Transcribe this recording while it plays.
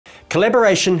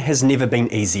Collaboration has never been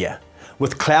easier,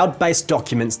 with cloud-based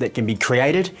documents that can be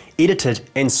created, edited,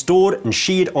 and stored and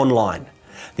shared online.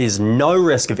 There's no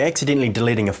risk of accidentally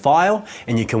deleting a file,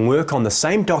 and you can work on the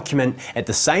same document at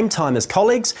the same time as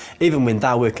colleagues, even when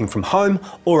they're working from home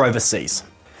or overseas.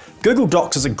 Google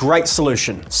Docs is a great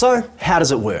solution, so how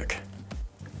does it work?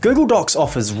 Google Docs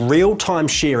offers real-time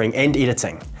sharing and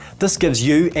editing. This gives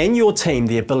you and your team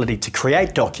the ability to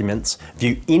create documents,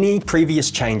 view any previous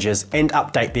changes, and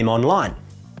update them online.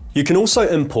 You can also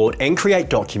import and create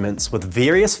documents with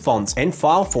various fonts and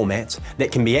file formats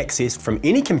that can be accessed from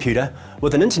any computer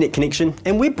with an internet connection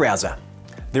and web browser.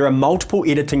 There are multiple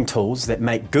editing tools that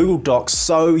make Google Docs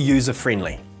so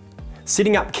user-friendly.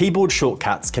 Setting up keyboard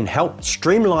shortcuts can help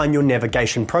streamline your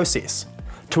navigation process.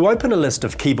 To open a list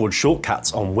of keyboard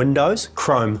shortcuts on Windows,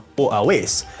 Chrome, or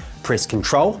OS, press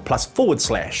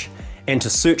Ctrl+//, and to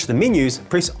search the menus,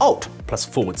 press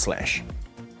Alt+//.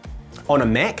 On a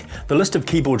Mac, the list of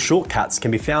keyboard shortcuts can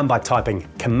be found by typing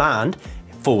Command/,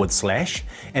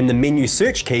 and the menu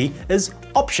search key is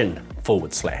Option/.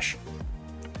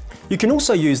 You can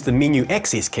also use the menu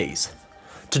access keys.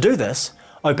 To do this,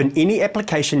 open any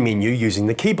application menu using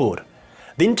the keyboard.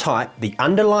 Then type the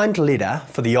underlined letter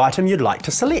for the item you'd like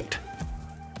to select.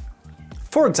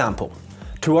 For example,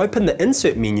 to open the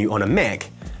Insert menu on a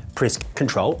Mac, press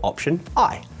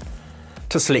Ctrl/Option-I.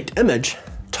 To select Image,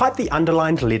 type the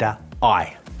underlined letter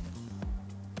I.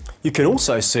 You can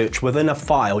also search within a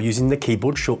file using the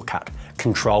keyboard shortcut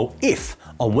Ctrl+F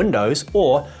on Windows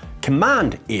or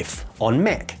Command+F on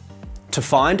Mac. To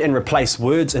find and replace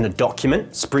words in a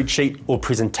document, spreadsheet, or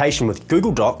presentation with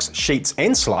Google Docs, Sheets,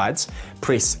 and Slides,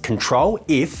 press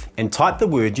Ctrl+F and type the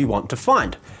word you want to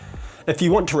find. If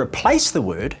you want to replace the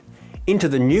word, enter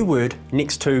the new word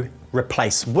next to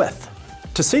Replace With.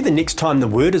 To see the next time the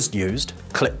word is used,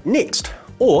 click Next,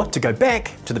 or to go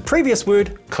back to the previous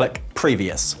word, click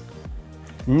Previous.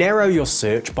 Narrow your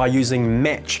search by using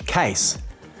Match Case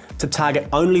to target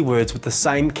only words with the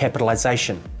same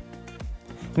capitalization.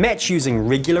 Match using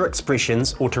regular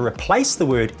expressions, or to replace the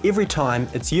word every time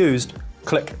it's used,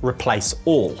 click Replace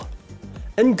All.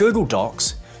 In Google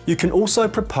Docs, you can also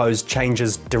propose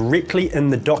changes directly in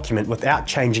the document without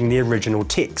changing the original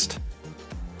text.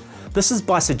 This is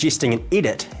by suggesting an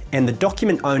edit, and the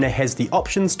document owner has the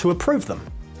options to approve them.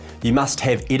 You must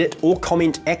have edit or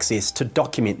comment access to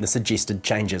document the suggested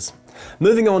changes.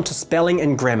 Moving on to spelling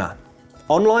and grammar.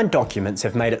 Online documents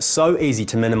have made it so easy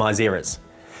to minimize errors,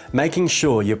 making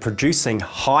sure you're producing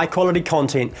high quality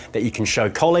content that you can show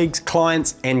colleagues,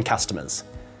 clients, and customers.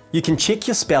 You can check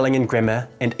your spelling and grammar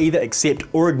and either accept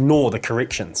or ignore the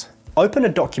corrections. Open a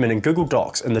document in Google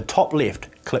Docs. In the top left,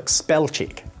 click Spell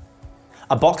Check.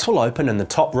 A box will open in the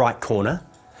top right corner.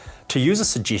 To use a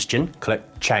suggestion, click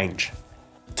Change.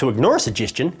 To ignore a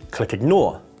suggestion, click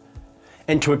Ignore.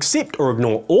 And to accept or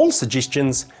ignore all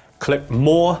suggestions, click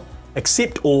More,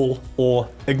 Accept All, or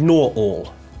Ignore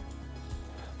All.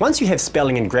 Once you have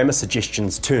spelling and grammar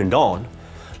suggestions turned on,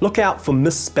 look out for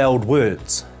misspelled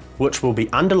words, which will be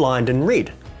underlined in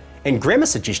red, and grammar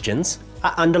suggestions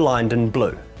are underlined in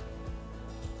blue.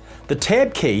 The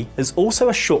Tab key is also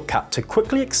a shortcut to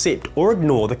quickly accept or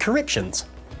ignore the corrections.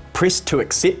 Press to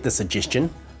accept the suggestion,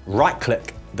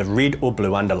 right-click the red or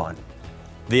blue underline.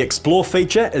 The Explore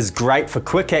feature is great for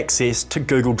quick access to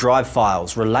Google Drive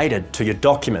files related to your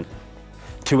document.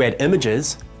 To add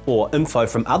images or info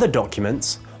from other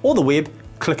documents or the web,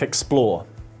 click Explore.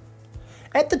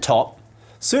 At the top,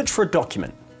 search for a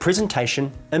document,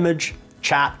 presentation, image,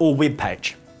 chart, or web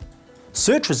page.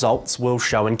 Search results will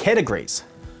show in categories.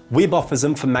 Web offers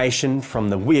information from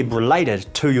the web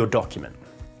related to your document.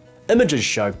 Images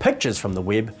show pictures from the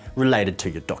web related to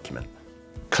your document.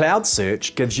 Cloud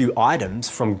Search gives you items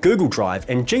from Google Drive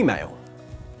and Gmail.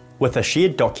 With a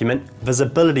shared document,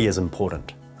 visibility is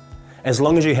important. As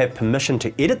long as you have permission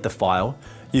to edit the file,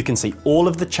 you can see all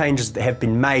of the changes that have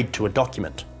been made to a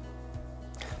document.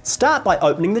 Start by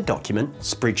opening the document,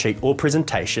 spreadsheet, or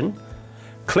presentation,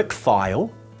 click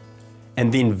File,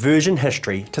 and then Version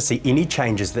History to see any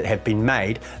changes that have been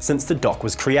made since the doc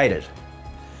was created,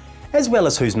 as well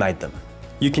as who's made them.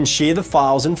 You can share the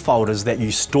files and folders that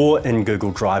you store in Google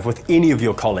Drive with any of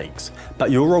your colleagues, but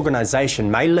your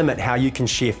organisation may limit how you can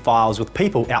share files with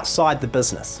people outside the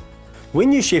business.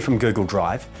 When you share from Google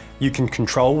Drive, you can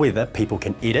control whether people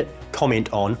can edit,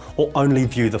 comment on, or only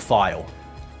view the file.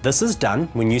 This is done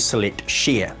when you select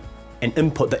Share and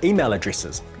input the email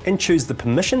addresses and choose the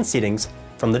permission settings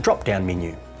from the drop-down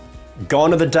menu.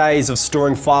 Gone are the days of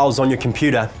storing files on your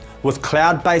computer, with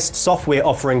cloud-based software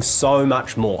offering so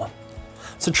much more.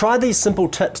 So try these simple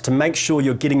tips to make sure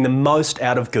you're getting the most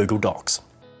out of Google Docs.